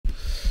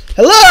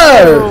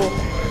Hello!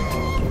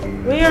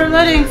 We are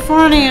letting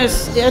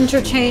Fornius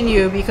entertain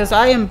you because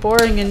I am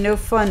boring and no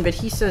fun, but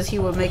he says he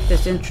will make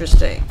this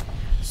interesting.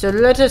 So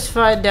let us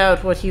find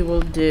out what he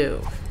will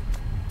do.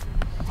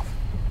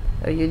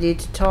 You need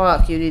to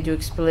talk. You need to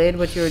explain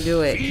what you're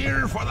doing.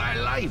 Fear for thy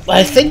life.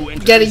 I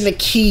think getting the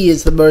key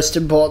is the most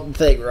important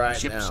thing right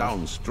Ship now.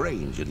 sounds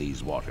strange in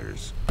these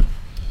waters.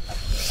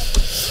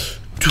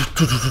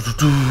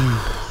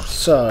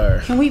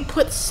 So, Can we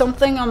put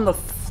something on the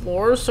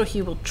floor so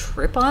he will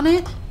trip on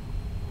it?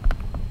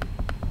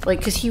 Like,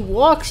 because he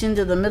walks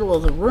into the middle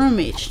of the room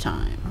each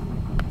time.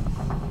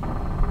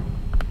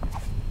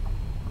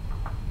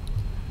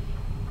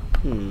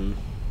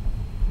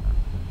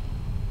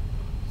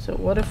 So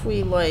what if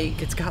we,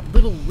 like... It's got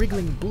little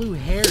wriggling blue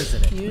hairs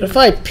in it. what if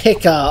I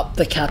pick up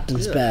the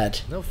captain's Ugh, bed?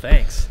 No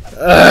thanks.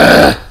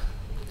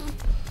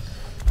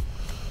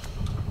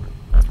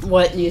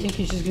 What, do you think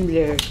he's just gonna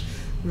be like,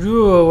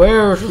 "Ooh,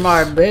 where's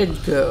my bed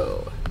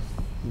go?"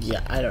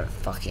 Yeah, I don't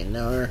fucking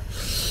know.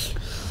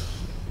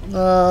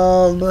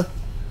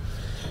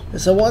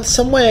 Is there one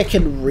some way I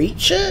can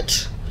reach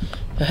it?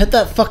 I had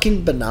that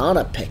fucking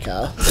banana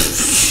picker.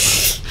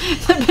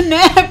 The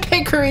banana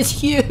picker is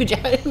huge.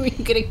 How are we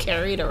gonna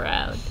carry it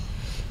around?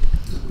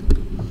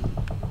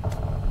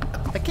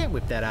 I can't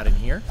whip that out in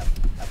here.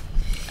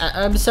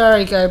 I'm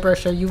sorry,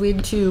 Guybrush. Are you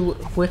into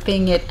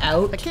whipping it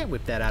out? I can't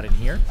whip that out in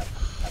here.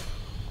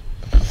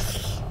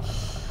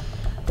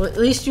 Well, at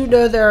least you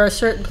know there are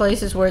certain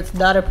places where it's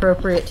not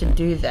appropriate to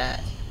do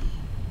that.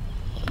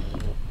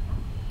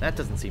 That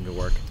doesn't seem to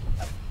work.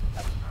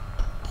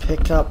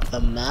 Pick up the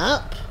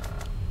map?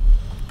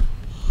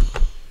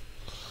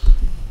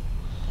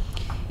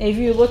 If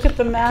you look at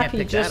the map, Can't he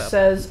pick that just up.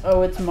 says,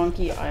 "Oh, it's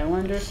Monkey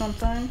Island" or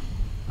something.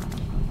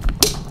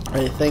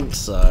 I think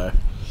so.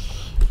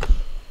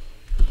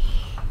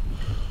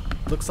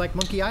 Looks like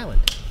Monkey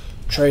Island.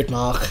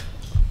 Trademark.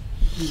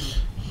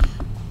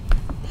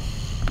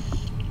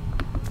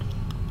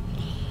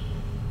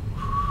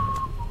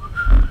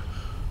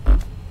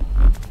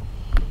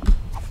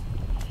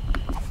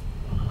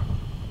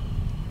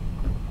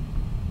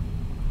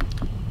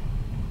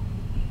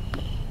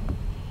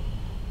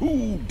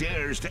 Who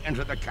dares to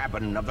enter the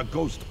cabin of the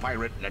ghost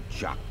pirate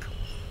LeChuck?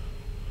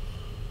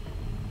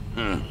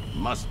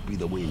 Must be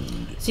the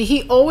wind. See,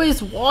 he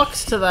always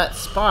walks to that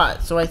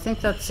spot, so I think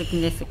that's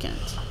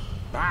significant.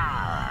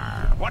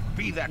 Bah! What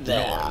be that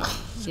There.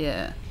 noise?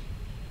 Yeah.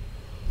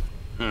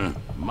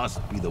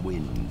 Must be the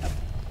wind.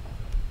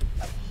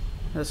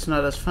 That's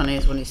not as funny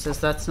as when he says,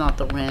 "That's not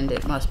the wind,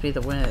 it must be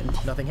the wind."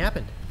 Nothing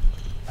happened.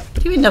 What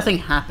do you mean nothing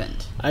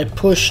happened? I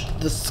pushed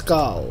the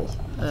skull.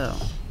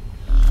 Oh.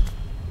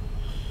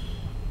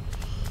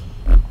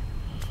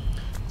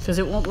 Because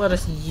it won't let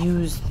us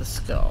use the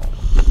skull.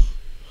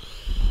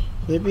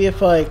 Maybe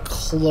if I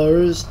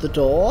close the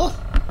door?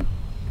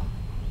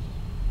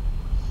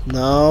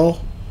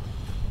 No.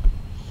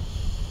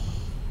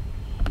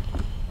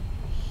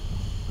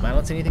 I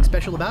don't see anything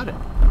special about it.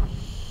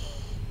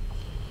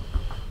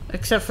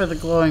 Except for the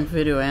glowing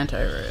voodoo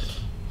anti-root.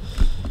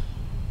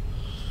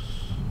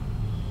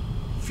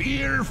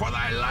 Fear for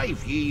thy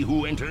life, ye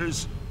who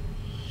enters.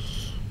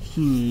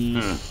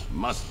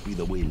 Must be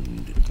the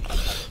wind.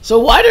 So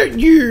why don't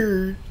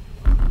you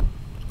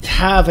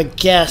have a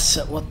guess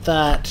at what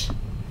that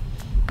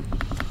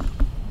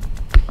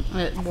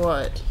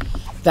What?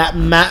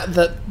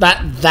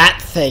 that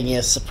thing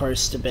is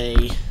supposed to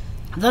be?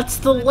 That's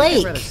the I'd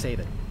lake. rather save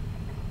it.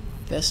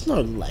 There's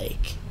no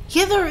lake.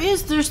 Yeah, there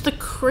is. There's the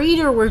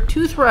crater where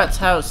Toothrot's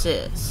house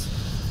is.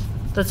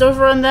 That's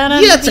over on that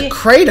end. Yeah, of it's the... a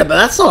crater, but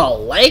that's not a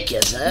lake,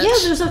 is it? Yeah,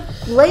 there's a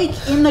lake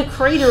in the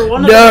crater.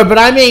 One of No, the... but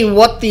I mean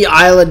what the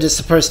island is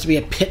supposed to be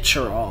a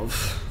picture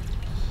of.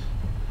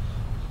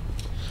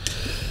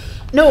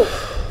 No.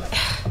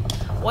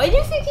 Why do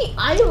you think the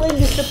island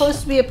is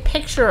supposed to be a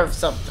picture of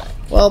something?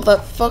 Well,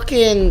 that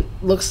fucking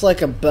looks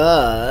like a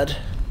bird.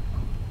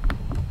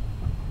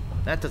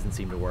 That doesn't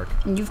seem to work.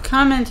 You've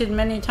commented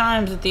many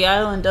times that the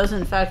island does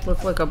in fact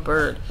look like a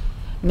bird.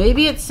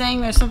 Maybe it's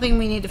saying there's something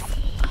we need to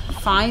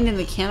find in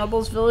the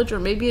cannibals village, or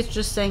maybe it's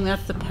just saying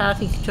that's the path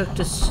he took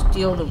to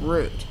steal the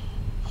root.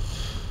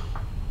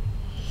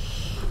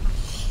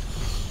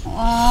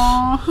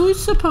 Aww,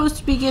 who's supposed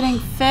to be getting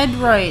fed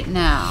right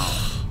now?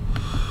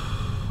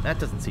 That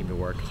doesn't seem to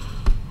work.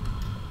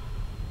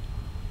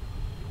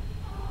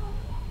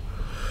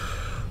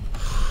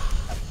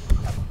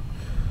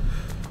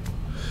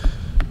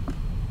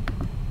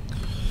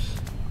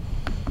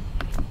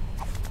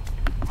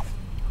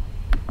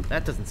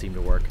 That doesn't seem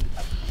to work.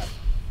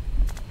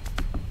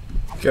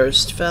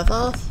 Ghost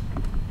feather?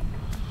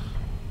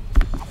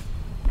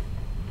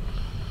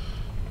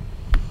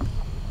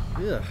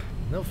 Ugh,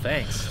 no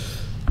thanks.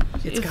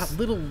 It's got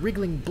little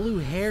wriggling blue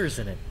hairs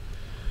in it.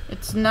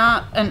 It's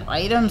not an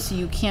item, so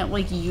you can't,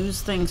 like,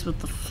 use things with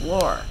the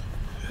floor.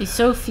 I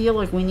so feel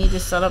like we need to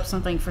set up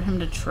something for him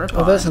to trip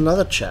on. Oh, there's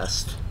another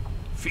chest.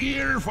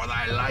 Fear for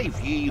thy life,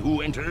 ye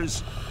who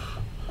enters.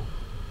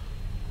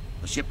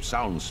 The ship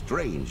sounds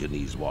strange in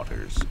these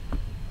waters.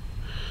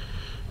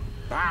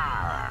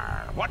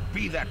 Ah, what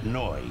be that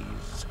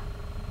noise?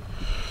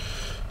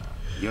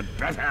 You'd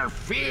better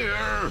fear.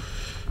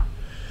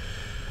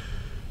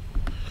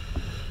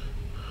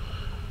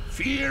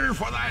 Fear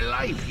for thy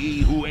life, he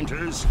who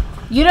enters.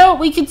 You know,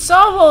 we could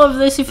solve all of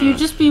this if you'd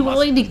just be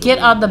willing to get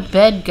on the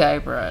bed,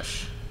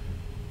 Guybrush.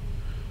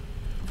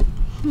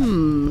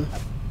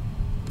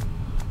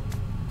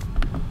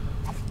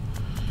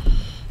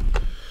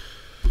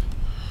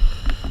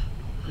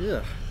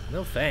 Ugh,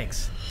 no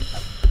thanks.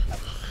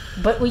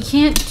 But we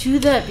can't do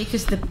that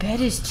because the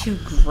bed is too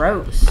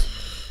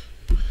gross.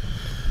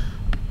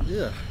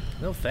 Ugh,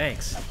 no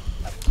thanks.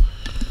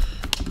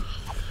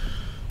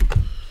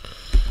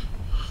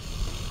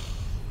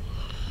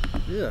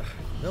 Ugh,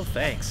 no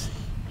thanks.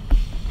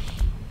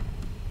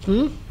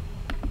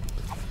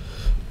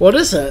 What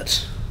is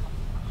it?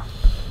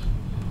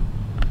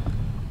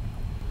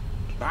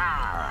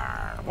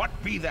 Ah, what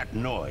be that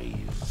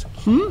noise?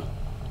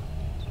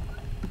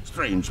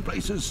 Strange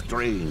places,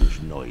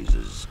 strange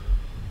noises.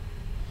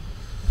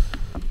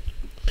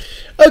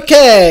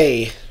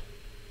 Okay.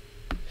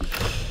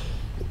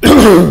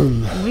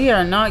 We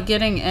are not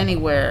getting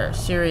anywhere,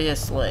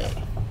 seriously.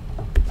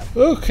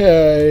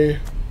 Okay.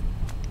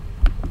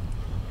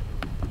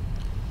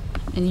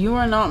 And you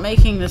are not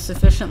making this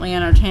sufficiently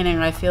entertaining.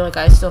 I feel like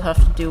I still have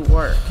to do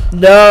work.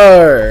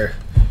 No.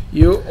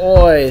 You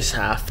always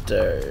have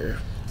to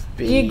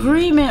be. The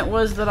agreement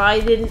was that I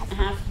didn't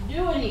have to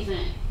do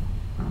anything.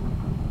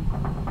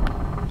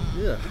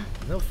 Ugh,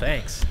 no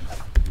thanks.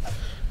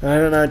 I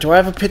don't know. Do I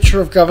have a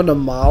picture of Governor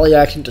Marley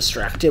I can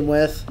distract him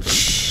with?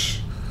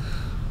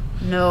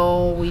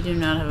 No, we do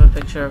not have a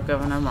picture of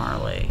Governor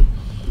Marley.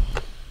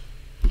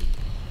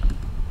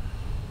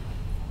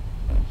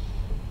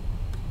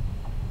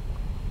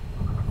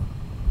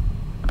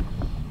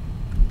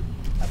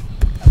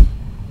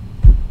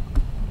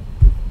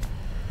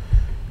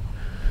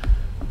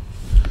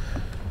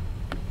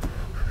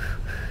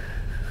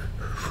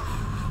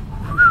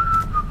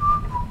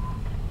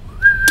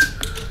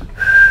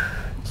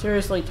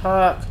 Seriously,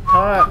 talk.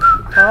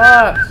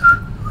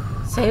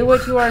 Say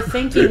what you are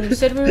thinking. You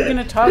said we were going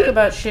to talk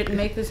about shit and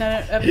make this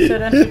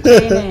episode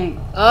entertaining.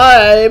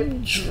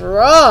 I'm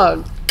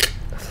drunk.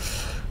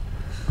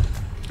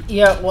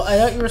 Yeah, well, I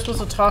thought you were supposed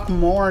to talk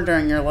more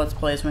during your Let's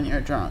Plays when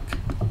you're drunk.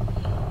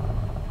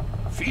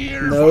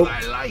 Fear Nope. for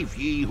thy life,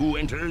 he who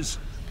enters.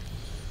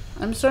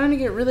 I'm starting to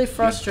get really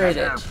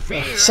frustrated. Better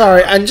fear.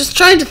 Sorry, I'm just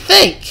trying to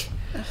think.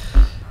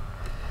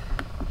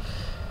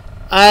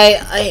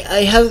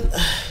 I have.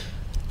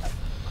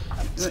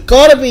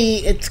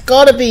 It's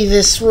gotta be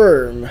this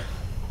room.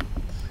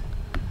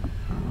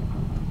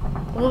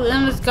 Well,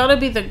 then it's gotta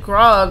be the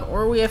grog,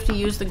 or we have to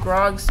use the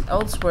grogs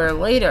elsewhere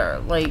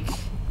later. Like,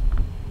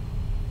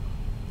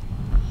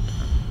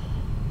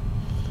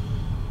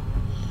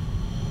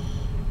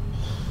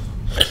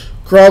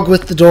 Grog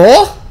with the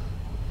door?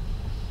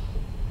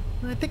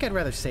 I think I'd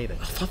rather save it.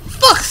 For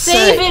fuck's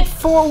save sake. it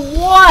for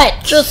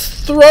what?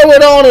 Just throw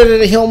it on it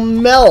and he'll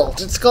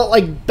melt. It's got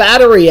like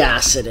battery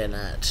acid in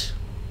it.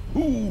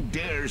 Who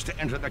dares to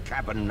enter the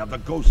cabin of the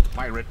ghost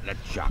pirate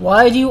LeChuck?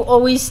 Why do you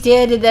always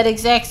stand in that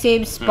exact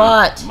same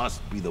spot?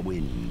 Must be the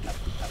wind.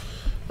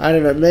 I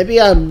don't know.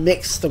 Maybe I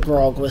mixed the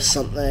grog with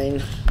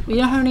something. We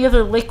don't have any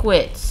other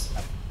liquids.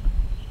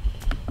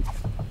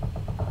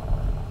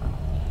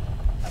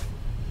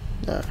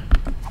 No.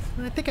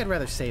 I think I'd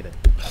rather save it.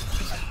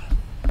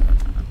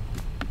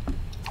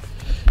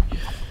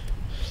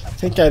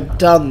 I think I've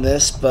done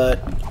this, but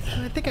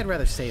I think I'd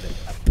rather save it.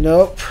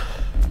 nope.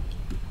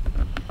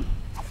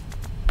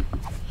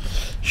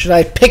 Should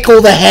I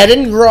pickle the head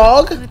in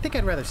grog? I think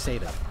I'd rather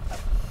save it.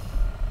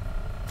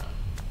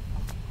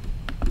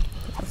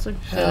 That's a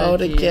good How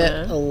to idea.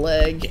 get a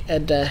leg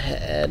and a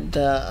head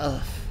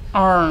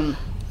arm.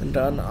 and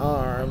an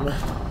arm.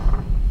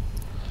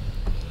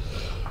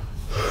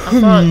 I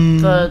thought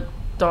the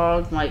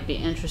dog might be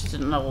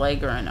interested in a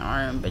leg or an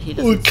arm, but he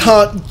We doesn't.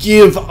 can't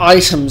give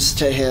items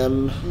to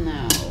him.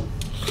 No.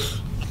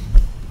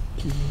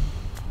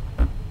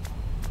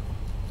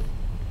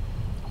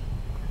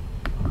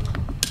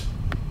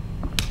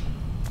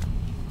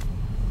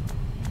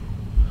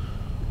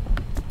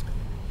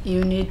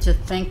 You need to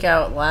think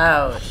out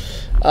loud.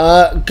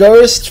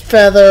 Ghost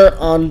feather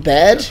on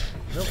bed.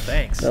 No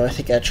thanks. No, I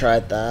think I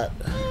tried that.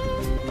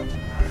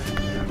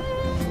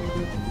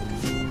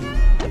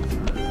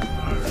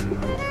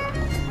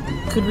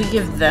 Could we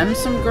give them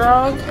some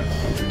grog?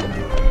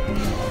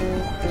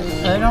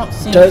 I don't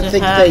seem Don't to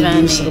think have they're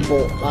any.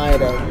 usable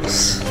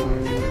items.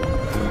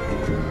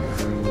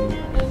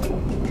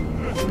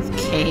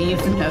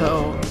 Cave,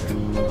 no.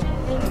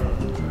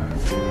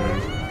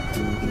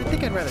 I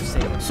think I'd rather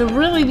save it. So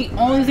really, the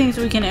only things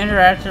we can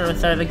interact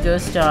with are the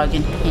ghost dog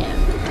and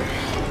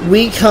him.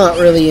 We can't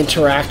really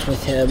interact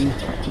with him.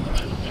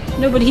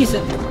 No, but he's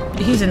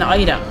an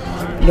item.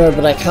 No,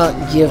 but I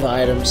can't give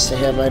items to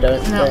him, I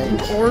don't No,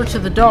 think. or to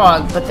the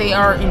dog, but they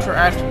are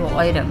interactable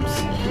items.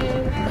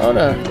 Oh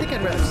no. I think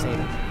I'd rather save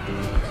it.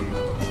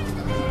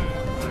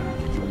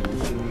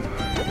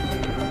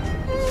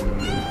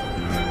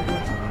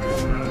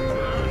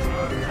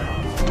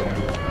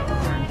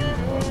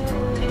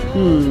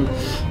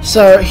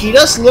 So he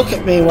does look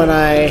at me when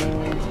I...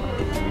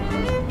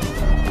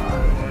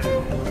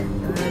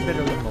 I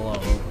better leave him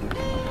alone.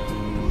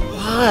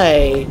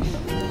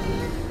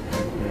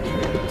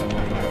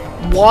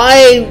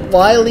 Why?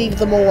 Why leave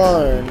them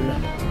alone?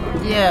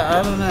 Yeah,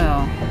 I don't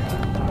know.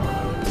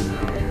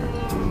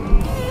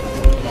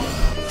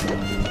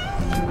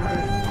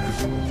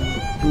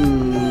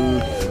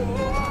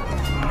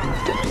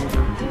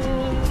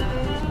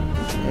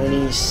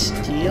 Any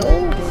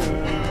steel?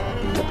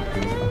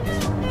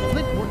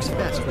 Flint works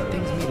best with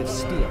things made of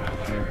steel.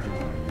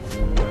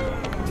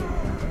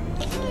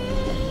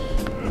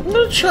 I'm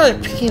gonna try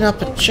picking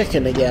up a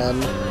chicken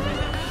again.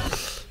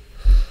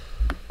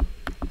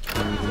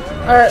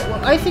 Alright,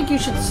 well, I think you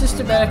should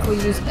systematically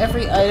use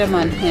every item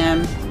on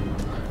him,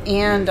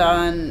 and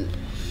on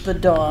the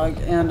dog,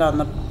 and on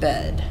the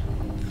bed.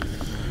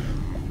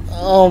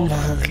 Oh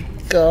my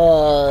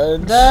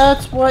god.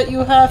 That's what you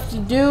have to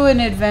do in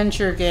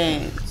adventure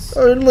games.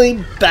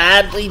 Only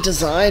badly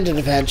designed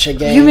adventure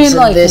games. You mean and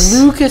like this,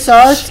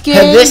 LucasArts games?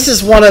 And this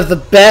is one of the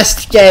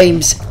best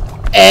games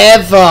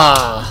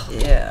ever.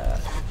 Yeah.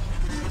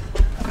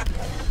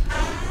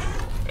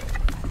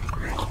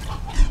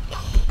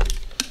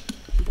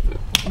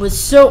 It was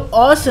so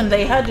awesome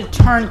they had to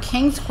turn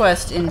King's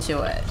Quest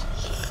into it.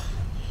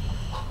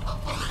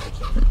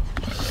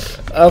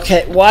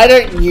 Okay, why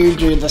don't you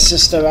do the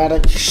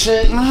systematic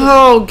shit?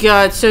 Oh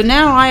god, so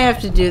now I have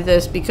to do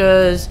this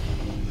because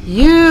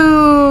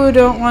you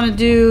don't want to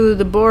do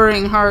the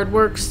boring hard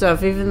work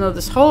stuff, even though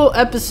this whole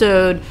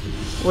episode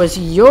was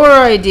your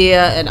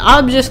idea and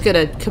I'm just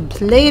gonna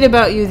complain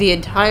about you the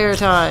entire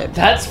time.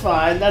 That's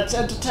fine, that's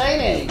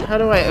entertaining. How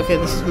do I... Okay,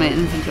 this is my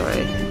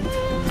inventory.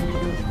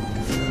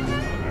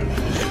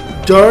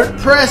 Don't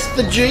press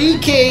the G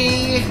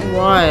key.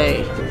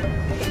 Why?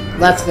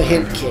 That's the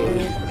hint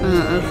key.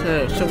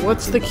 Okay, so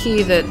what's the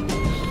key that...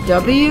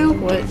 W?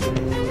 What?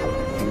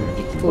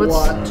 For What's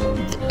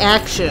what?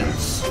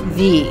 actions?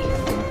 V.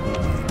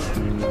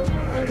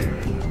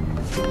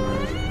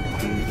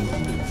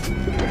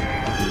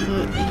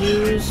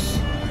 Use...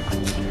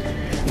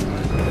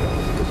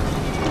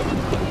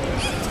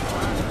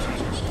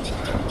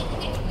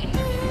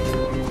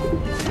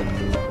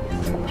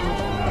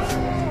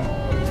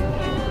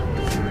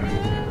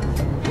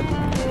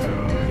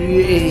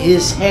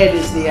 His head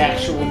is the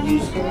actual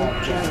usable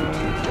object.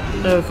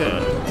 Okay.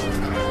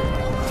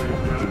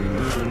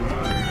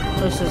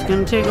 This is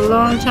gonna take a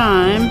long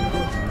time.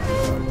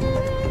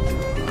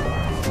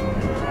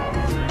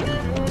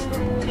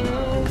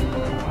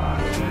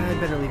 I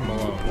better leave him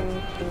alone.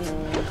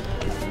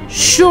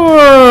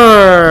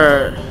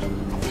 Sure!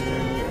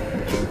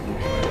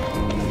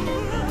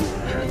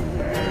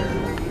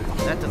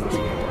 That doesn't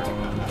seem to work.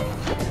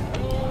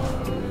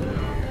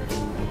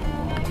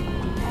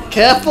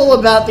 Careful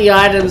about the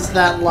items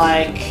that,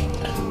 like,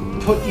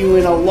 put you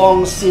in a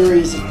long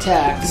series of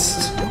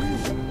text.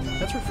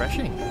 That's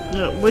refreshing.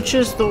 Which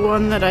is the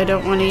one that I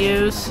don't want to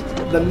use?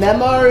 The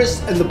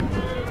memos and the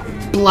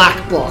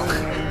black book.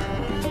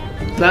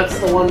 That's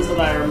the ones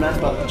that I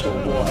remember to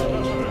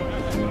avoid.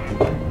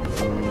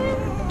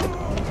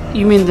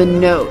 You mean the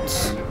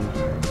notes? I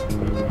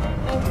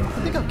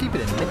think I'll keep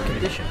it in mint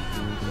condition.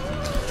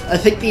 I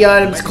think the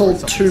item's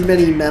called Too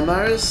Many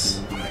Memos.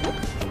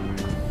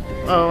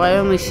 Oh, I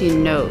only see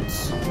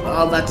notes.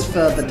 Oh, that's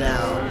further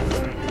down.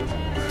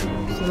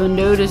 So the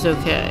note is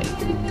okay.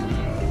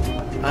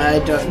 I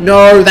don't...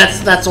 No,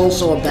 that's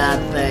also a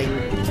bad thing.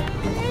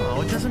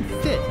 Oh, it doesn't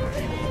fit.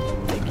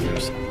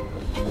 Figures.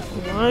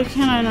 Why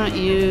can I not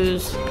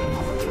use...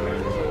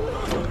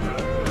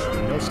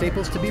 No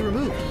staples to be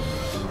removed.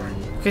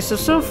 Okay,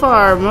 so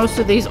far, most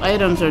of these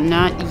items are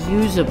not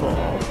usable.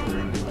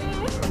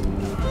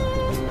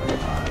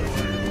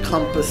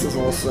 Compass is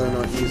also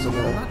not I'm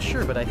usable. not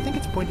sure, but I think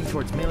it's pointing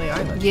towards Melee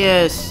Island.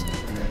 Yes.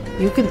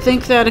 You can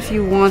think that if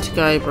you want,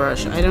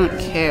 Guybrush. I don't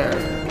care.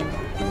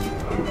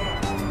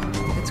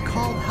 It's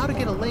called How to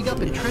Get a Leg Up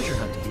in Treasure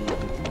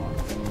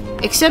Hunting.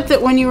 Except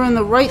that when you're in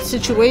the right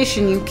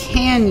situation, you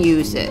can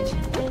use it.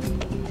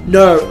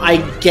 No, I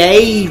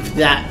gave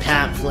that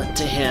pamphlet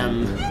to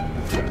him.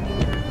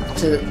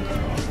 To...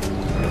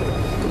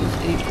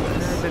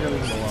 I better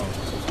leave him alone.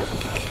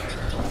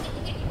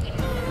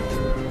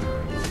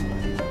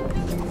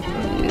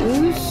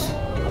 Use.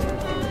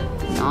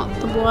 Not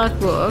the black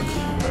book.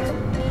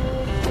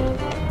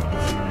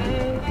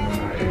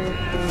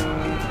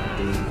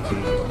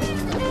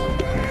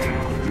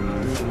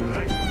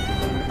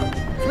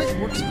 Flint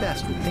works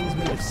best with things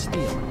made of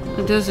steel.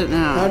 It does it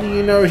now. How do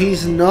you know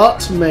he's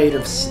not made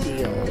of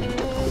steel?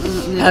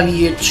 Have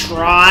you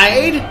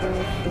tried?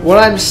 What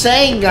I'm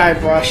saying,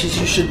 Guybrush, is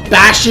you should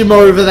bash him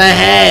over the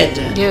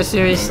head. Yeah,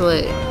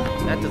 seriously.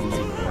 That doesn't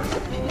seem to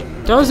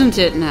work. Doesn't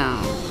it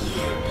now?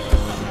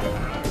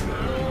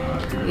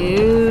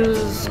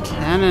 Use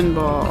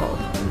cannonball.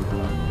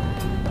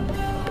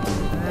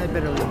 I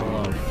better leave him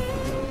alone.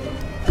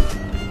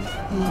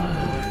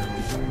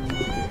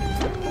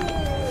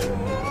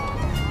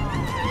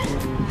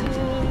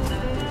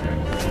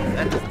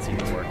 That doesn't seem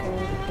to work.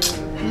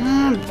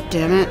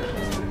 Damn it.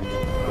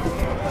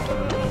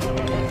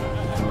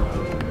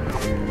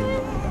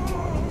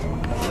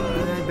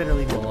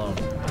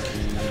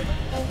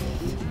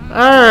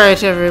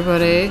 Alright,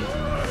 everybody.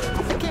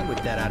 I can't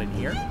whip that out in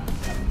here.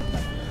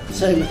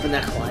 Same with the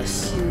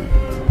necklace.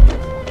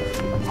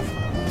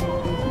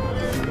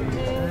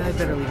 I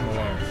better leave him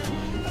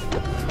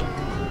alone.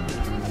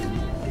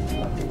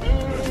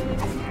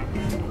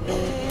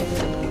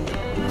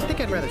 I think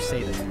I'd rather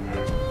save it.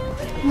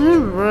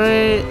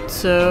 Alright,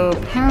 so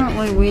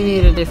apparently we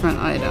need a different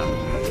item.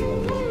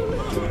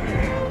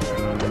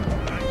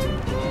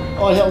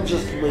 Oh, he'll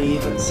just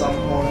leave at some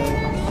point.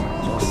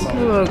 Just some...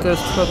 Hello,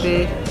 Ghost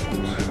Puppy.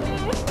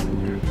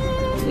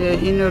 Yeah,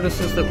 he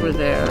notices that we're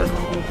there.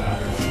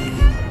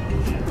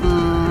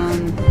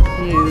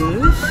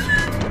 Use.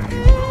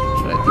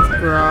 Should I give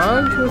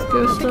Grog with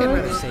Ghost I think I'd Dog?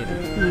 rather save it.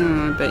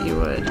 Yeah, I bet you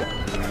would.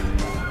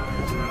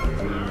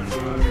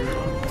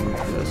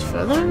 Ghost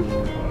Feather?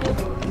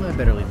 I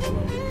better leave him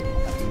alone.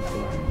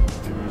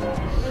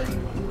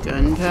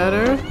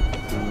 Gunpowder?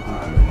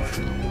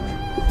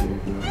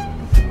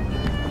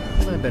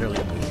 I better leave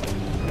him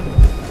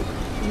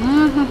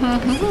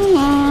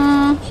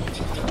alone.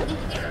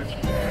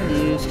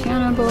 Use I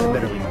Cannonball.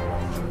 better leave him alone.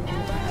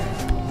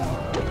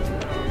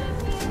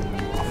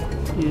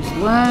 Use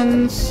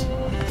Lens.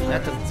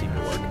 That doesn't seem to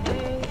work.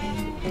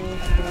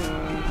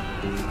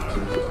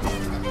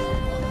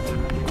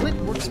 Flint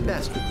works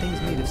best with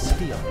things made of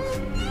steel.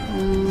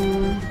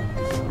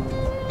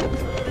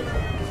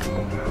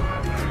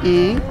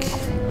 Ink.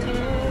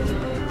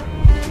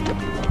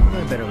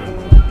 I better leave him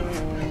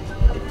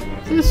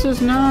alone. This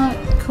is not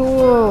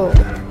cool.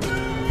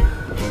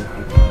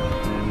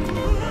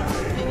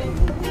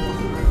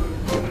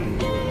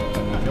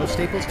 No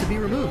staples to be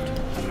removed.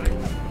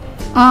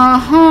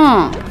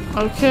 Uh-huh.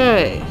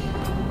 Okay.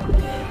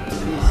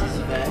 pieces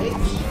of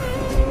eggs.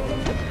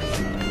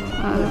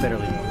 I better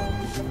leave him alone.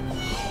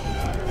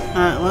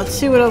 Alright, let's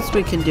see what else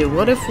we can do.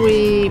 What if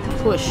we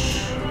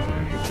push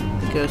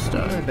the Ghost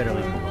Dog? I better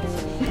leave him alone.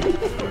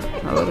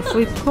 What if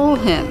we pull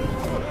him?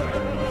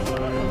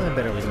 I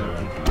better leave him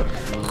alone.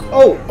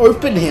 Oh,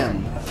 open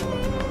him.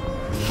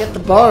 Get the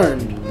bone.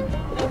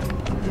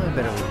 I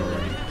better leave him alone.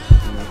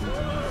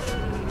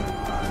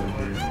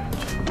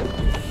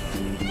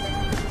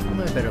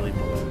 I better leave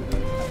him alone.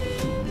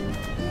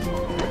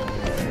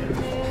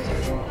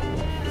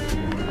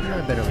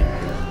 I better leave him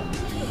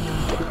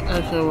alone.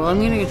 Okay, well, I'm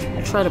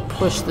gonna try to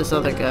push this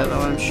other guy, though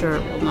I'm sure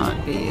it will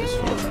not be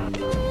useful.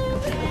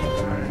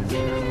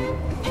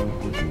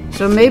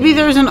 So maybe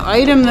there's an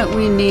item that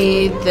we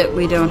need that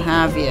we don't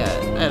have yet.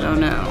 I don't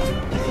know.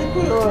 I think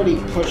we already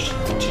pushed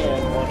the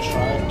 10 or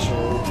tried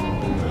to.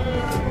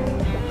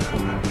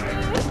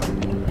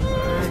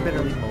 I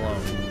better leave him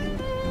alone.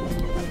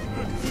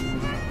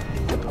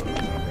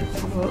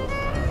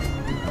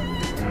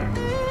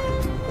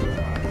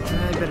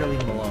 I better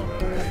leave him alone.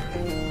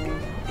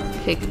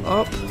 Pick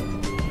up.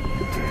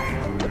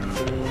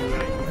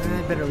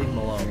 I better leave him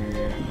alone.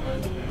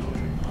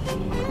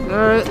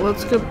 Alright,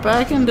 let's go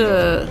back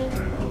into...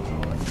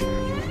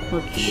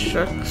 What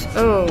shucks?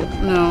 Oh,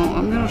 no,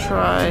 I'm gonna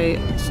try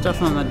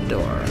stuff on the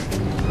door.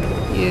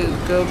 You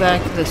go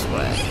back this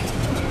way.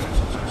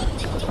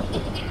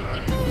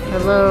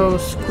 Hello,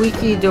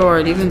 squeaky door.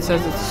 It even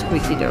says it's a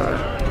squeaky door.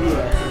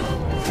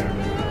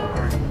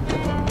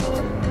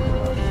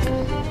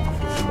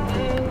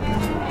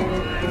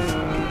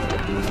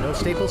 No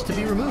staples to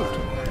be removed.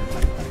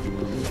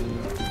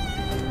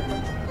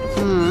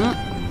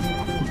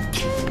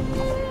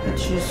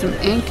 Let's use some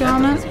ink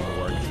on it.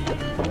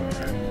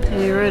 Yeah,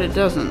 you're right, it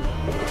doesn't.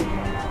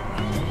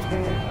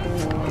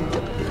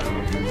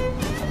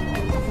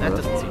 That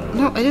doesn't seem to work.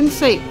 No, I didn't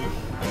say...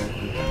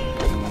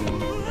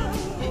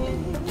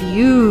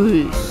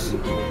 Use.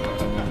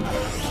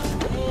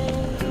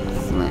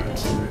 Flint.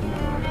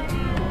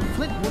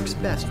 Flint works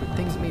best with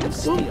things made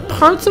of Well, steel.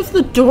 parts of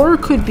the door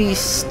could be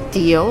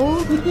steel.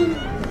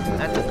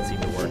 That doesn't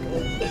seem to work.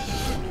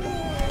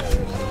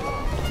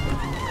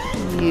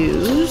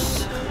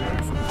 Use.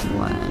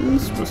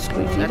 Lens. What's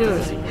squeaky That doesn't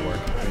door? seem to work.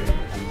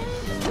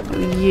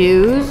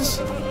 Use.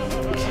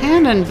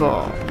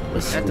 Cannonball.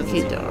 With That doesn't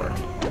squeaky seem to door. work.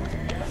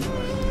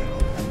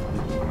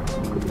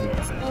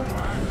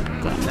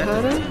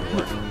 Gunpowder?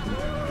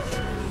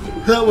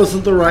 That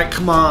wasn't the right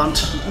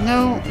command.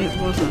 No, it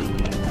wasn't.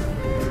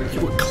 You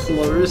were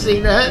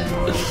closing it?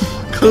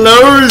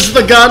 Close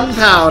the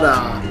gunpowder!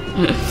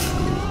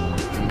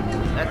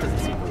 That doesn't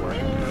seem to work.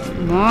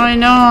 Why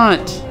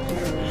not?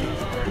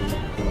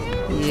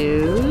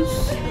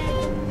 Use.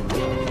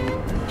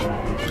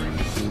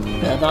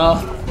 Feather.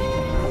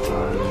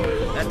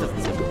 That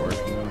doesn't seem to work.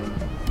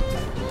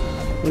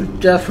 We've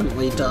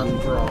definitely done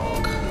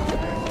Grog.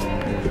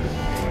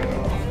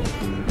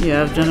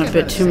 Yeah, I've done a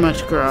bit too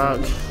much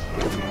grog.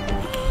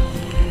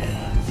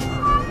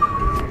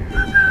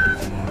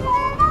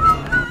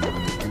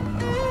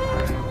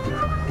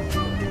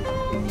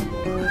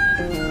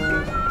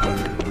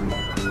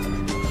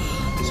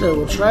 So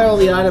we'll try all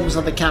the items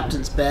on the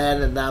captain's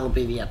bed and that'll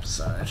be the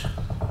episode.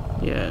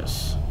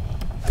 Yes.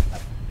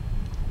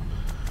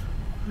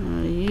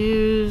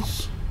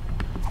 Use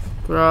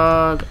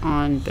grog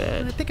on I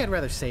bed. think I'd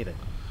rather save it.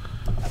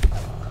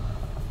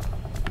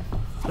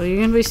 So you're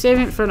gonna be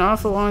saving it for an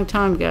awful long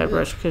time,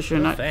 Guybrush, because you're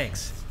No not.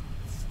 thanks.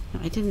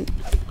 I didn't.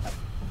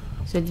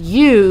 Said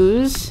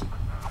use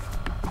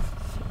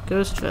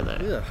ghost feather.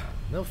 Ugh,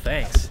 no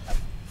thanks.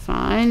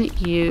 Fine.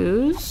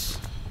 Use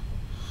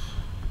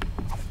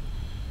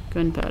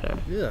gunpowder.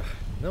 Ugh,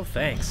 no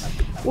thanks.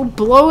 Well,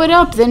 blow it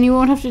up, then you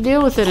won't have to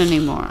deal with it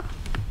anymore.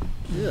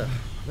 Ugh,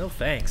 no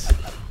thanks.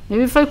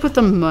 Maybe if I put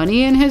the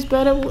money in his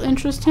bed, it will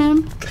interest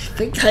him. I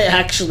think I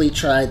actually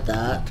tried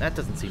that. That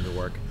doesn't seem to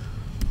work.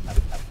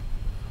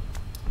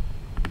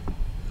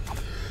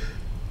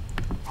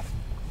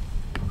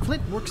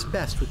 Flint works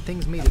best with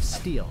things made of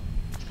steel.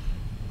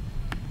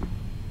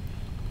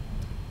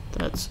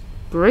 That's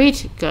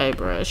great,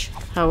 Guybrush.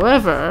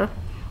 However,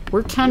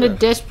 we're kind of Ugh,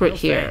 desperate no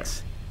here.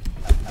 thanks.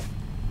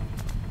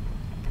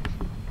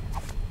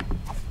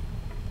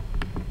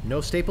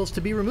 No staples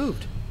to be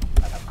removed.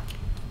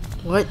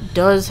 What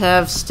does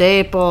have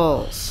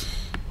staples?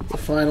 The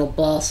final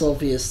boss,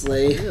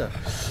 obviously. Ugh,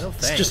 no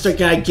It's thanks. just a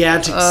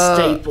gigantic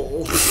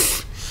staple.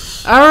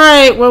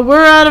 Alright, well,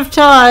 we're out of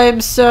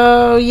time,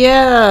 so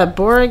yeah,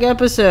 boring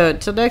episode.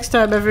 Till next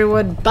time,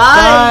 everyone.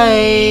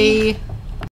 Bye. Bye.